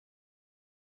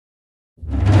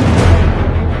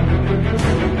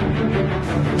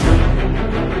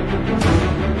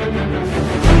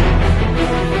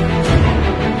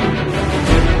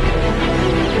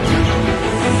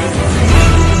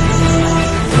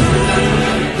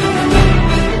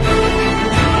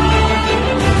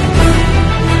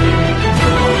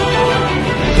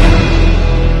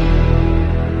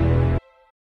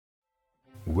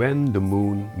When the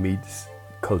Moon Meets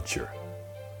Culture,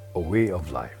 A Way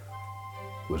of Life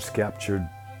was captured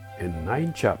in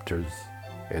 9 chapters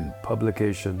in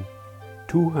publication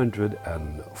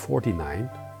 249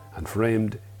 and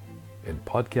framed in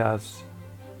podcast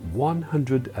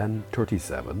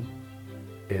 137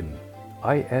 in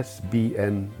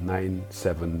ISBN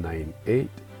 9798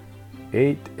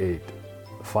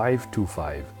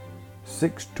 88525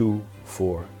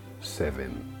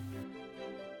 6247.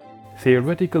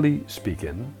 Theoretically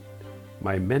speaking,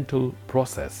 my mental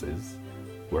processes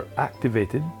were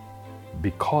activated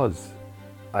because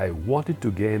I wanted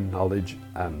to gain knowledge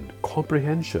and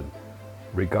comprehension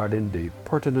regarding the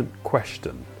pertinent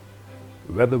question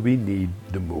whether we need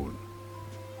the moon.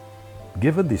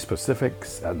 Given the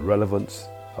specifics and relevance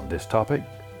of this topic,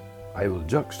 I will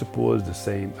juxtapose the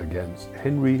same against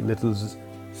Henry Little's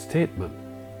statement,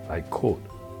 I quote,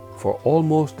 "For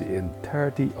almost the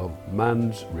entirety of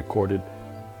man's recorded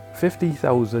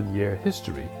 50,000-year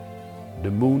history, the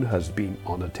moon has been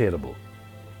unattainable,"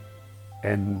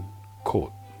 end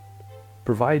quote,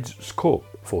 provides scope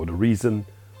for the reason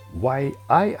why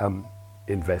I am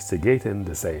investigating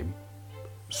the same,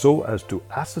 so as to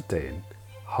ascertain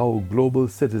how global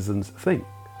citizens think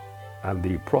and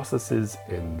the processes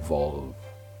involved.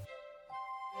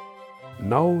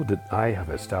 Now that I have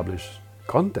established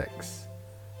context,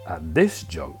 at this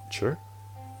juncture,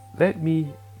 let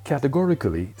me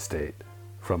categorically state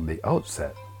from the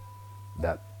outset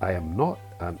that I am not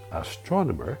an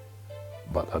astronomer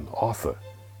but an author,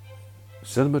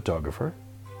 cinematographer,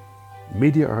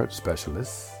 media art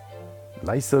specialist,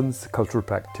 licensed cultural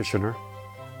practitioner,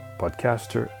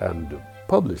 podcaster, and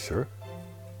publisher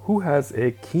who has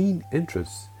a keen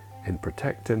interest in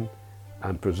protecting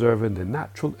and preserving the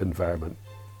natural environment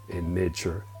in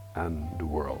nature and the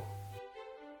world.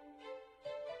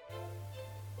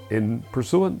 In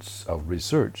pursuance of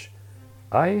research,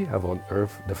 I have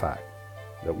unearthed the fact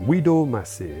that Guido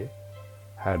Massier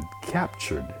had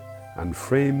captured and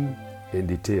framed in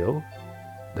detail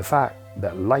the fact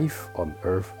that life on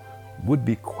Earth would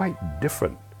be quite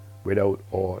different without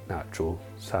our natural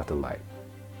satellite.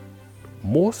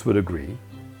 Most would agree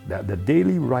that the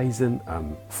daily rising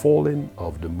and falling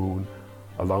of the moon,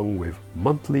 along with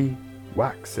monthly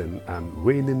waxing and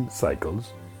waning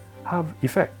cycles, have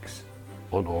effects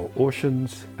on our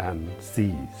oceans and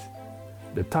seas.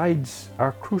 The tides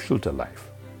are crucial to life.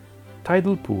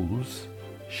 Tidal pools,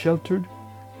 sheltered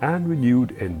and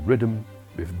renewed in rhythm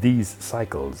with these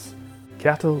cycles,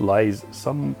 catalyze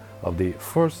some of the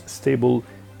first stable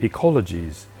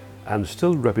ecologies and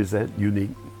still represent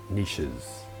unique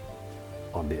niches.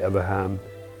 On the other hand,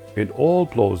 in all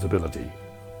plausibility,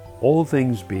 all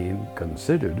things being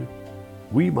considered,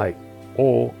 we might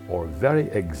owe our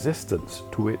very existence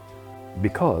to it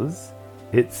because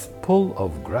its pull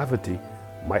of gravity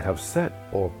might have set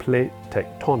our plate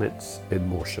tectonics in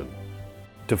motion.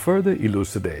 To further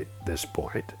elucidate this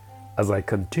point, as I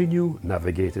continue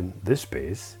navigating this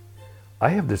space, I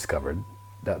have discovered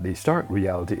that the stark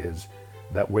reality is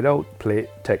that without plate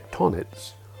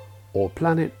tectonics, our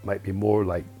planet might be more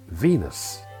like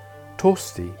Venus,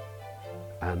 toasty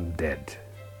and dead.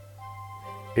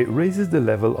 It raises the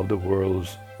level of the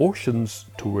world's oceans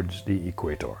towards the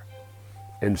equator.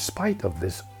 In spite of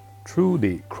this, through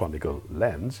the chronicle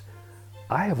lens,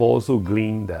 I have also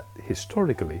gleaned that,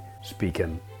 historically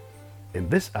speaking, in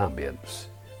this ambience,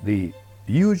 the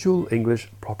usual English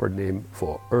proper name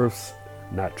for Earth's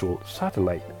natural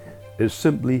satellite is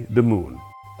simply the moon.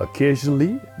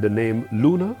 Occasionally, the name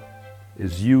Luna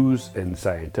is used in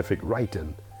scientific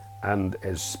writing and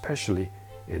especially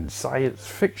in science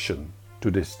fiction to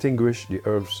distinguish the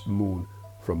Earth's moon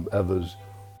from others,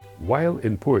 while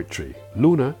in poetry,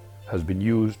 Luna has been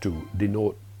used to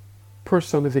denote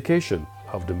personification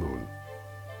of the moon.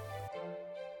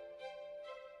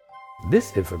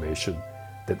 This information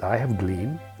that I have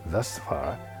gleaned thus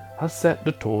far has set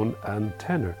the tone and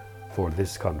tenor for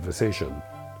this conversation,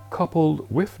 coupled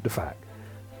with the fact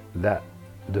that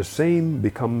the same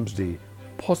becomes the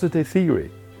positive theory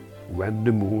when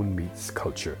the moon meets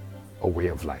culture, a way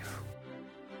of life.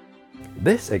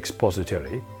 This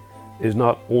expository is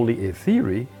not only a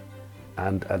theory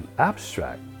and an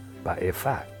abstract, but a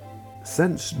fact,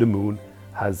 since the moon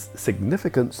has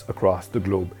significance across the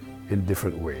globe in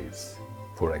different ways.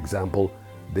 For example,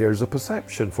 there's a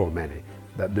perception for many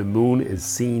that the moon is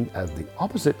seen as the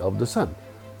opposite of the sun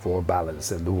for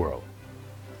balance in the world.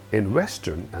 In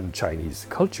Western and Chinese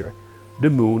culture, the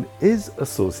moon is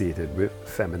associated with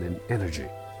feminine energy.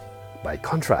 By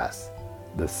contrast,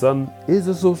 the sun is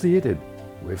associated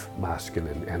with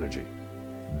masculine energy.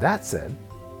 That said,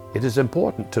 it is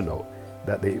important to note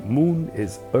that the Moon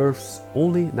is Earth's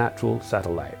only natural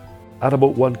satellite. At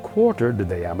about 1/4 the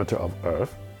diameter of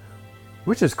Earth,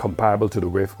 which is comparable to the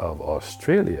width of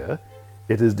Australia,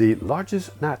 it is the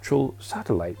largest natural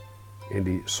satellite in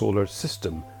the solar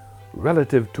system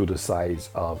relative to the size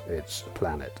of its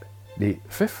planet. The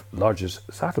 5th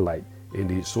largest satellite in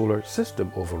the solar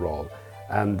system overall,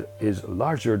 and is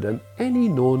larger than any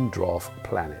known dwarf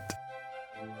planet.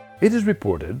 It is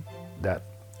reported that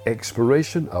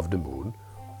exploration of the Moon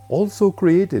also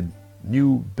created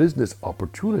new business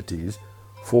opportunities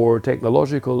for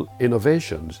technological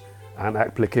innovations and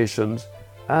applications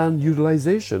and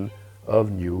utilization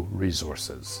of new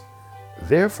resources.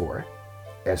 Therefore,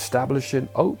 establishing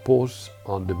outposts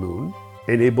on the Moon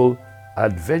enable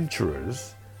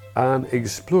adventurers and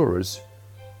explorers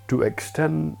to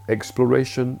extend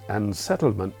exploration and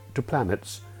settlement to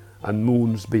planets and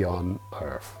moons beyond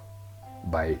Earth.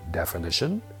 By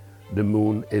definition, the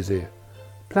Moon is a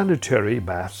planetary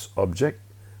mass object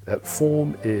that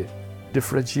forms a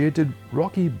differentiated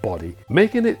rocky body,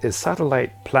 making it a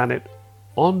satellite planet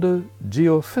on the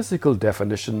geophysical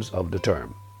definitions of the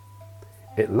term.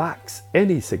 It lacks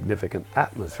any significant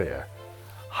atmosphere,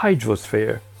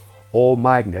 hydrosphere, or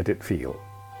magnetic field.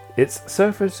 Its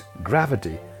surface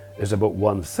gravity is about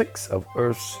 1/6 of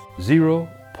Earth's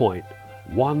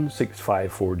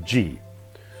 0.1654 g.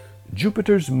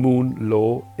 Jupiter's moon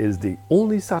Io is the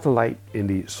only satellite in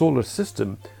the solar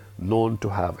system known to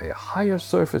have a higher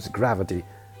surface gravity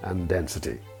and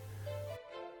density.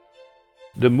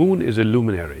 The Moon is a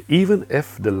luminary, even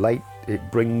if the light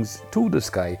it brings to the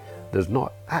sky does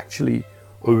not actually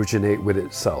originate with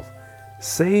itself.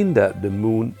 Saying that the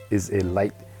Moon is a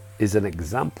light is an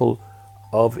example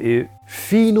of a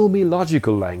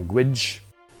phenomenological language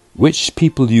which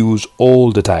people use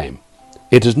all the time.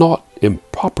 It is not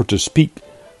improper to speak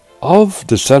of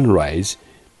the sunrise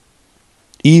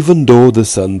even though the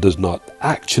sun does not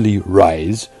actually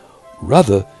rise.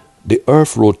 Rather, the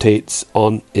Earth rotates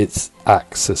on its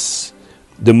axis.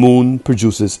 The Moon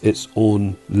produces its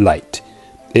own light.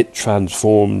 It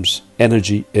transforms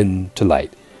energy into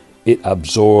light. It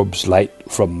absorbs light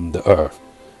from the Earth.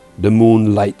 The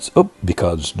Moon lights up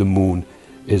because the Moon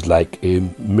is like a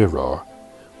mirror.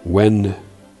 When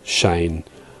shine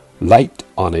light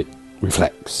on it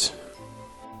reflects.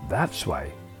 That's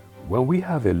why when we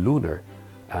have a lunar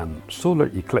and solar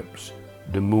eclipse,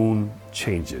 the Moon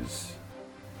changes.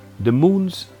 The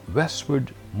Moon's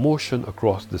westward motion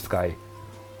across the sky,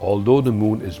 although the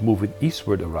Moon is moving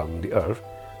eastward around the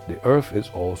Earth is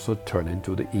also turning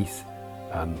to the east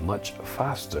and much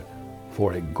faster,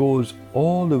 for it goes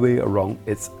all the way around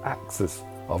its axis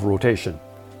of rotation.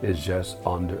 Is just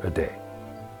under a day.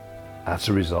 As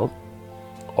a result,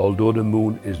 although the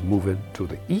Moon is moving to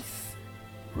the east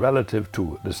relative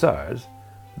to the stars,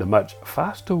 the much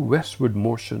faster westward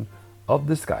motion of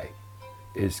the sky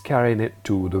is carrying it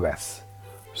to the west.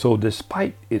 So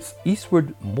despite its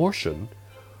eastward motion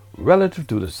relative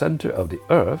to the center of the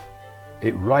Earth,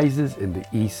 it rises in the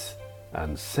east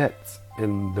and sets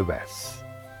in the west,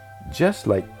 just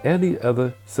like any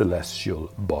other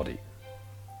celestial body.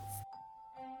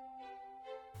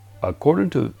 According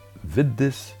to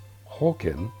Vidius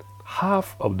Hawking,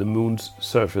 half of the Moon's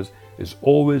surface is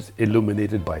always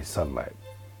illuminated by sunlight.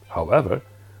 However,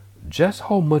 just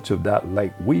how much of that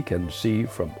light we can see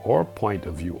from our point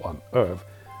of view on Earth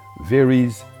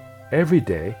varies every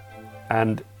day,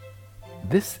 and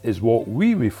this is what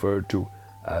we refer to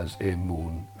as a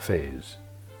moon phase.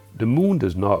 The Moon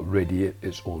does not radiate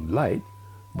its own light,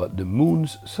 but the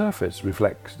Moon's surface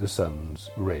reflects the sun's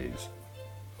rays.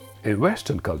 In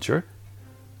Western culture,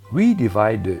 we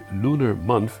divide the lunar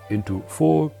month into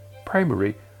 4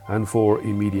 primary and 4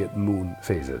 immediate moon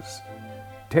phases.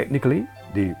 Technically,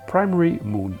 the primary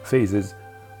moon phases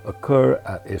occur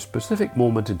at a specific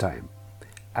moment in time,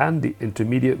 and the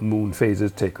intermediate moon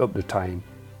phases take up the time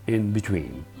in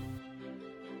between.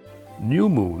 New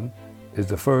moon is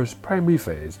the first primary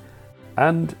phase,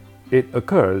 and it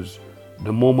occurs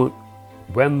the moment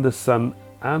when the sun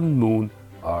and moon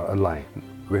are aligned,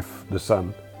 with the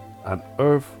sun and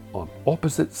Earth on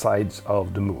opposite sides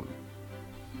of the moon.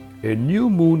 A new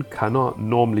moon cannot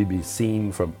normally be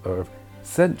seen from Earth,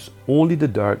 since only the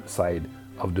dark side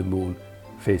of the moon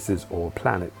faces our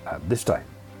planet at this time.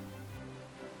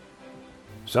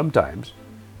 Sometimes,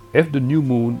 if the new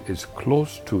moon is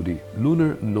close to the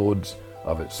lunar nodes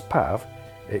of its path,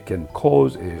 it can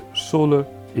cause a solar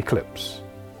eclipse.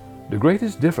 The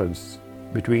greatest difference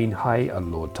between high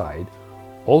and low tide,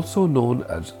 also known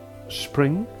as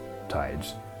spring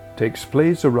tides, takes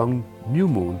place around new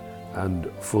moon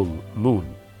and full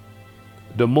moon.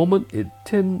 The moment a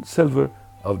thin silver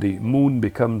of the moon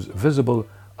becomes visible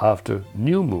after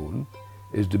new moon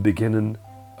is the beginning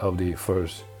of the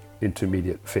first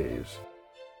intermediate phase.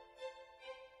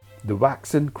 The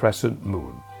waxing crescent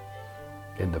moon.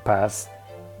 In the past,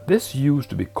 this used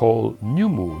to be called new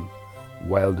moon,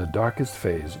 while the darkest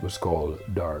phase was called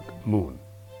dark moon.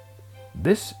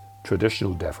 This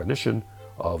traditional definition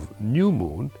of new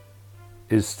moon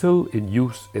is still in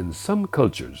use in some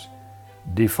cultures,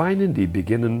 defining the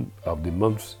beginning of the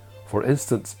months, for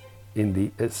instance, in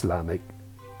the Islamic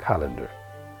calendar.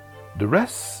 The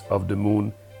rest of the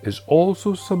moon is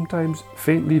also sometimes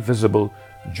faintly visible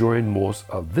during most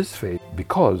of this phase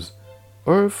because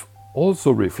Earth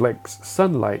also reflects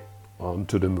sunlight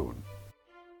onto the moon.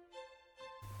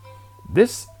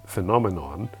 This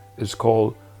phenomenon is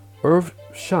called Earth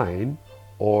shine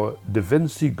or Da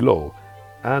Vinci glow,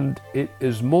 and it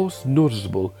is most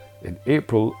noticeable in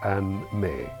April and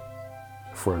May.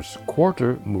 First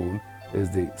quarter moon is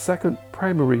the second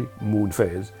primary moon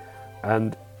phase,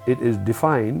 and it is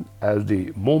defined as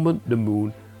the moment the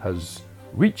moon has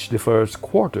reached the first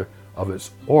quarter of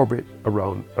its orbit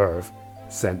around Earth,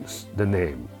 hence the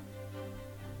name.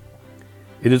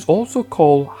 It is also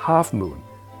called half moon,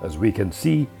 as we can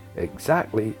see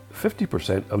exactly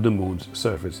 50% of the moon's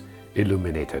surface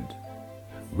illuminated.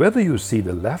 Whether you see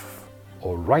the left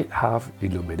or right half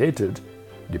illuminated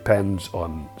depends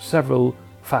on several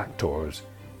factors,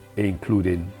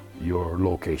 including your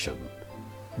location.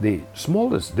 The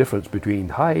smallest difference between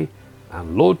high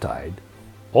and low tide,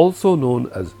 also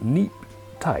known as neap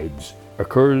tides,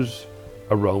 occurs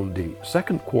around the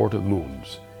second quarter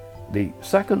moons. The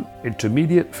second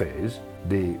intermediate phase,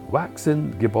 the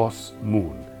waxing gibbous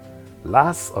moon,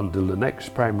 lasts until the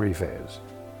next primary phase.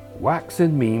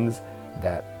 Waxing means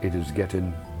that it is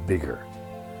getting bigger.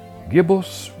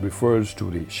 Gibbous refers to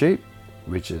the shape,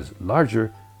 which is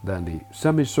larger than the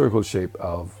semicircle shape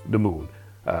of the moon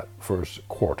at first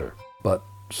quarter, but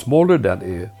smaller than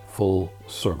a full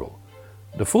circle.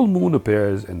 The full moon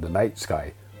appears in the night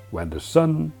sky when the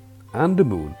sun and the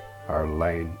moon are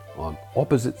aligned on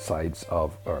opposite sides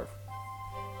of Earth.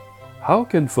 How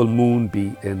can full moon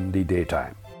be in the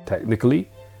daytime? Technically,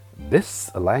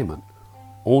 this alignment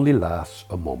only lasts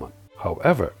a moment.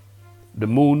 However, the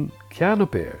moon can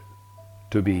appear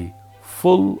to be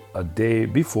full a day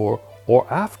before or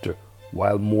after,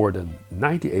 while more than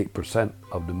 98%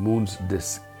 of the moon's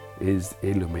disk is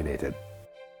illuminated.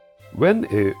 When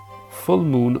a full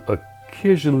moon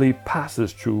occasionally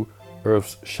passes through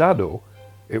Earth's shadow,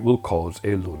 it will cause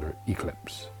a lunar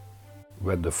eclipse.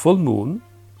 When the full moon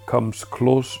comes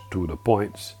close to the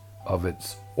points of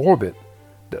its orbit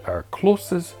that are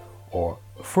closest or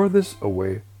furthest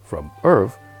away from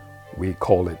Earth, we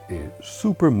call it a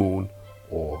supermoon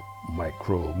or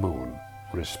micromoon,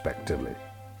 respectively.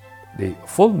 The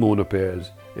full moon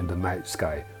appears in the night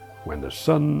sky when the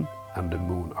sun and the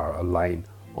moon are aligned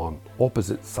on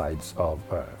opposite sides of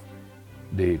Earth.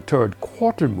 The third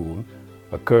quarter moon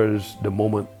occurs the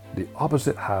moment the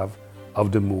opposite half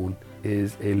of the moon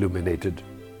is illuminated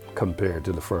compared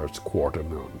to the first quarter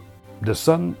moon. The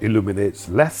sun illuminates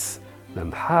less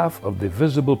than half of the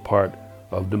visible part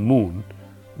of the moon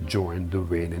during the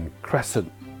waning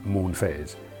crescent moon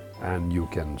phase, and you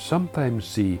can sometimes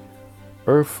see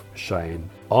Earth shine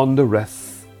on the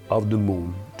rest of the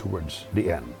moon towards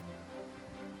the end.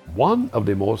 One of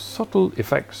the most subtle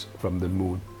effects from the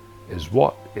moon is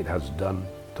what it has done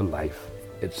to life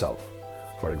itself.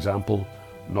 For example,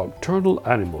 nocturnal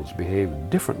animals behave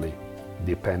differently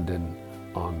depending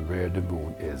on where the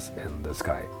moon is in the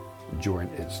sky during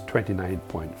its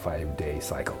 29.5-day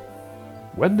cycle.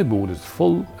 When the moon is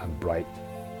full and bright,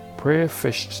 prey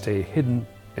fish stay hidden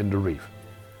in the reef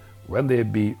when they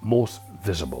be most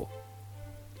visible.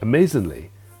 Amazingly,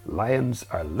 lions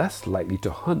are less likely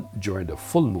to hunt during the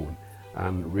full moon,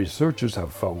 and researchers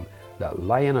have found that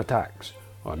lion attacks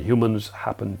on humans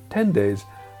happen 10 days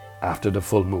after the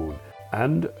full moon,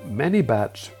 and many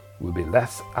bats will be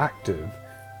less active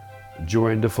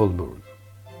during the full moon.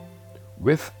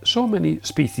 With so many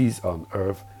species on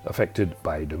Earth affected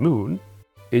by the moon,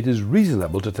 it is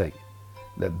reasonable to think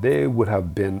that there would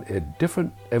have been a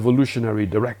different evolutionary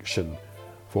direction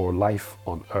for life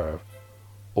on Earth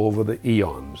over the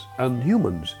eons, and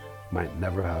humans might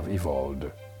never have evolved.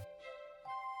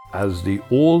 As the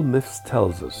old myths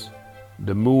tells us,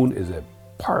 the moon is a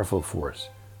powerful force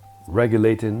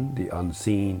regulating the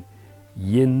unseen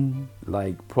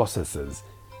yin-like processes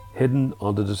hidden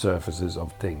under the surfaces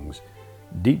of things,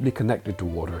 deeply connected to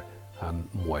water and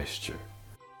moisture.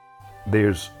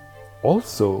 There's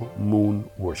also moon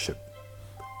worship.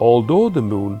 Although the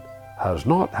moon has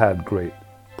not had great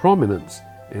prominence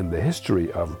in the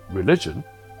history of religion,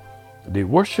 The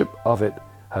worship of it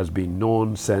has been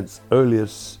known since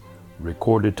earliest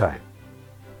recorded time.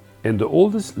 In the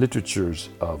oldest literatures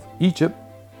of Egypt,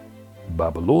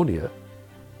 Babylonia,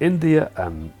 India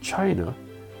and China,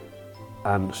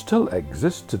 and still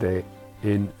exist today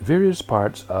in various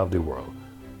parts of the world,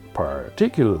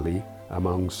 particularly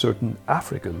among certain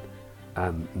African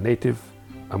and Native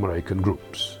American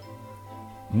groups.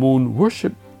 Moon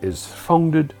worship is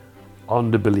founded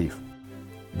on the belief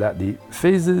that the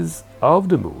phases of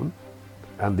the moon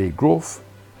and the growth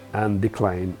and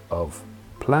decline of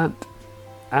plant,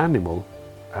 animal,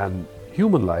 and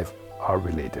human life are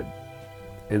related.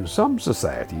 In some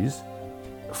societies,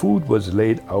 food was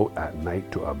laid out at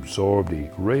night to absorb the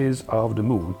rays of the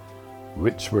moon,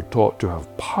 which were thought to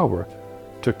have power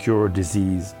to cure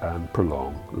disease and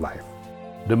prolong life.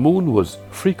 The moon was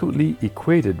frequently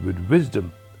equated with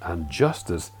wisdom and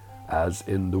justice, as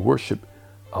in the worship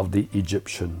of the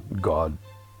Egyptian god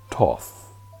Thoth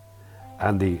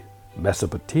and the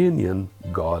Mesopotamian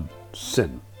god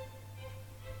Sin.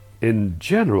 In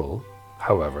general,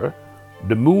 however,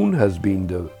 the moon has been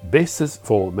the basis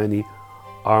for many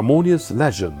harmonious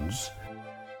legends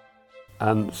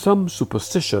and some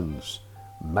superstitions.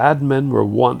 Madmen were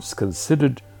once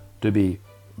considered to be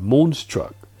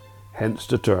moonstruck, hence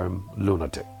the term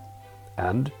lunatic,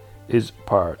 and is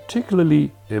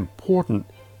particularly important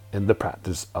in the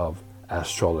practice of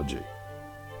astrology.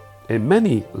 In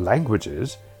many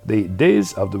languages, the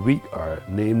days of the week are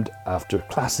named after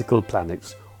classical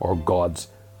planets or gods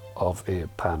of a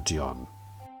pantheon.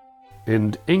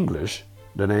 In English,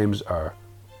 the names are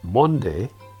Monday,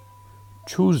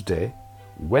 Tuesday,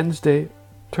 Wednesday,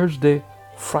 Thursday,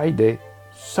 Friday,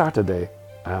 Saturday,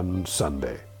 and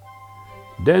Sunday,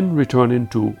 then returning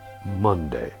to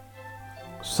Monday.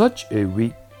 Such a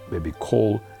week may be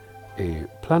called a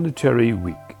planetary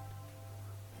week.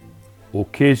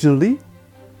 Occasionally,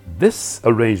 this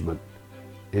arrangement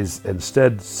is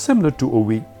instead similar to a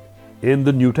week in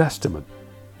the New Testament,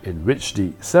 in which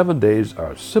the 7 days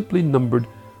are simply numbered,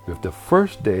 with the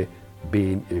first day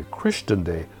being a Christian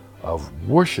day of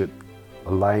worship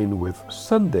aligned with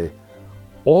Sunday,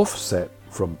 offset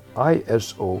from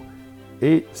ISO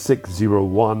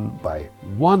 8601 by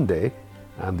 1 day,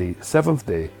 and the seventh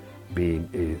day being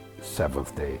a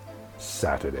seventh day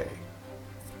Saturday.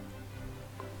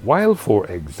 While, for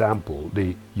example,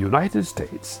 the United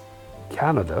States,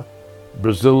 Canada,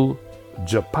 Brazil,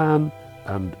 Japan,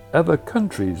 and other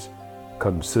countries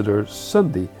consider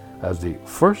Sunday as the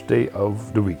first day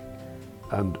of the week,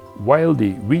 and while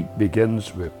the week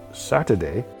begins with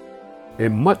Saturday,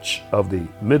 in much of the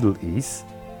Middle East,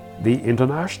 the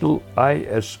international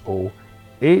ISO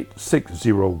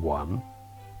 8601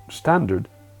 standard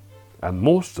and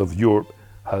most of Europe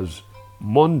has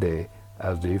Monday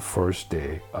as the first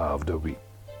day of the week.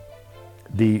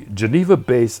 The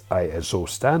Geneva-based ISO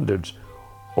standards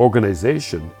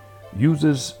organization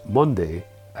uses Monday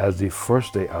as the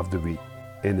first day of the week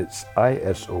in its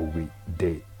ISO week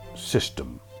date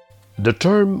system. The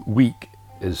term week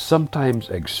is sometimes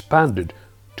expanded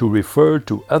to refer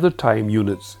to other time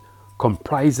units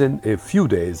comprising a few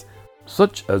days,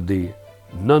 such as the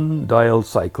non-dial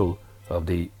cycle of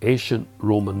the ancient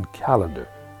Roman calendar,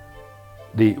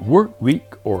 the work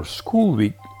week or school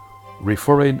week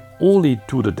referring only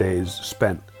to the days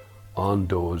spent on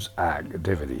those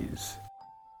activities.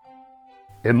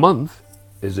 A month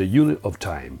is a unit of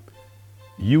time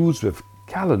used with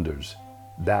calendars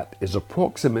that is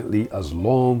approximately as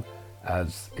long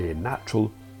as a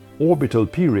natural orbital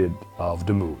period of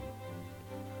the moon.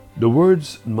 The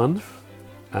words month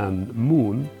and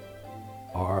moon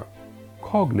are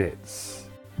cognates.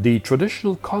 The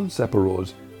traditional concept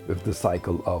arose with the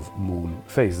cycle of moon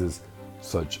phases,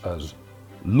 such as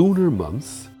lunar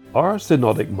months are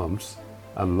synodic months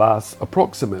and last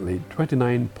approximately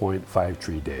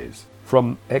 29.53 days.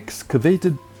 From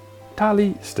excavated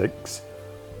tally sticks,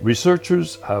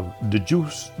 researchers have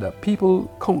deduced that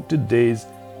people counted days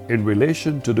in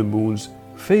relation to the moon's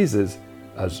phases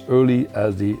as early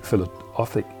as the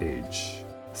Paleolithic age.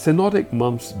 Synodic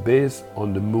months based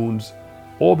on the moon's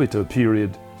orbital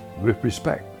period with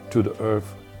respect to the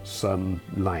Earth-Sun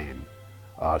line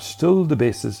are still the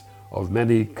basis of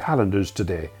many calendars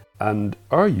today and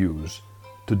are used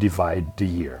to divide the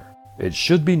year. It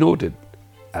should be noted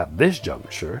at this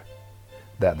juncture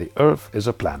that the Earth is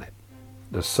a planet,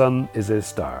 the Sun is a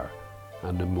star,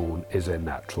 and the Moon is a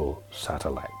natural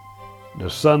satellite. The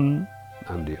Sun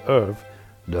and the Earth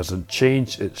doesn't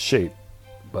change its shape,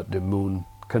 but the Moon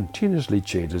continuously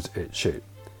changes its shape,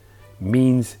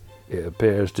 means it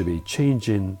appears to be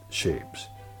changing shapes.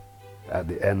 At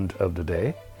the end of the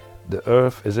day, the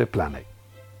Earth is a planet,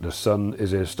 the sun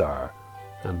is a star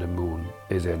and the moon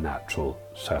is a natural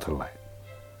satellite.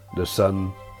 The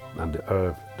sun and the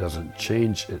earth doesn't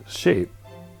change its shape,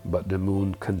 but the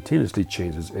moon continuously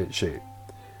changes its shape,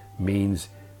 means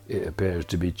it appears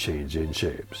to be changing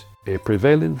shapes. A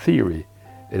prevailing theory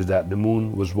is that the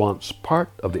moon was once part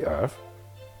of the earth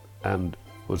and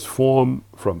was formed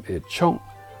from a chunk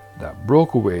that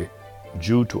broke away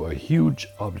due to a huge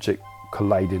object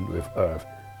colliding with earth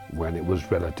when it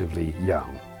was relatively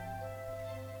young.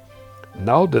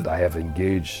 Now that I have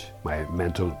engaged my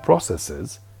mental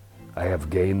processes, I have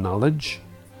gained knowledge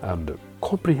and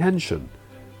comprehension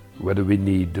whether we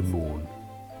need the moon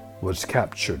was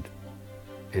captured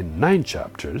in 9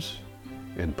 chapters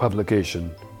in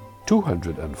publication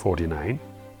 249,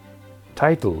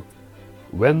 titled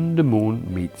When the Moon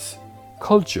Meets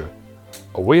Culture,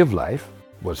 A Way of Life,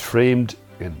 was framed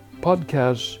in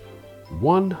podcast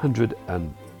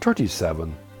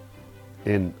 137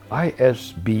 in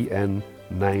ISBN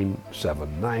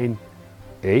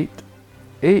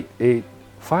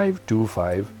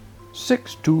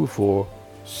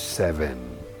 979-888-525-6247.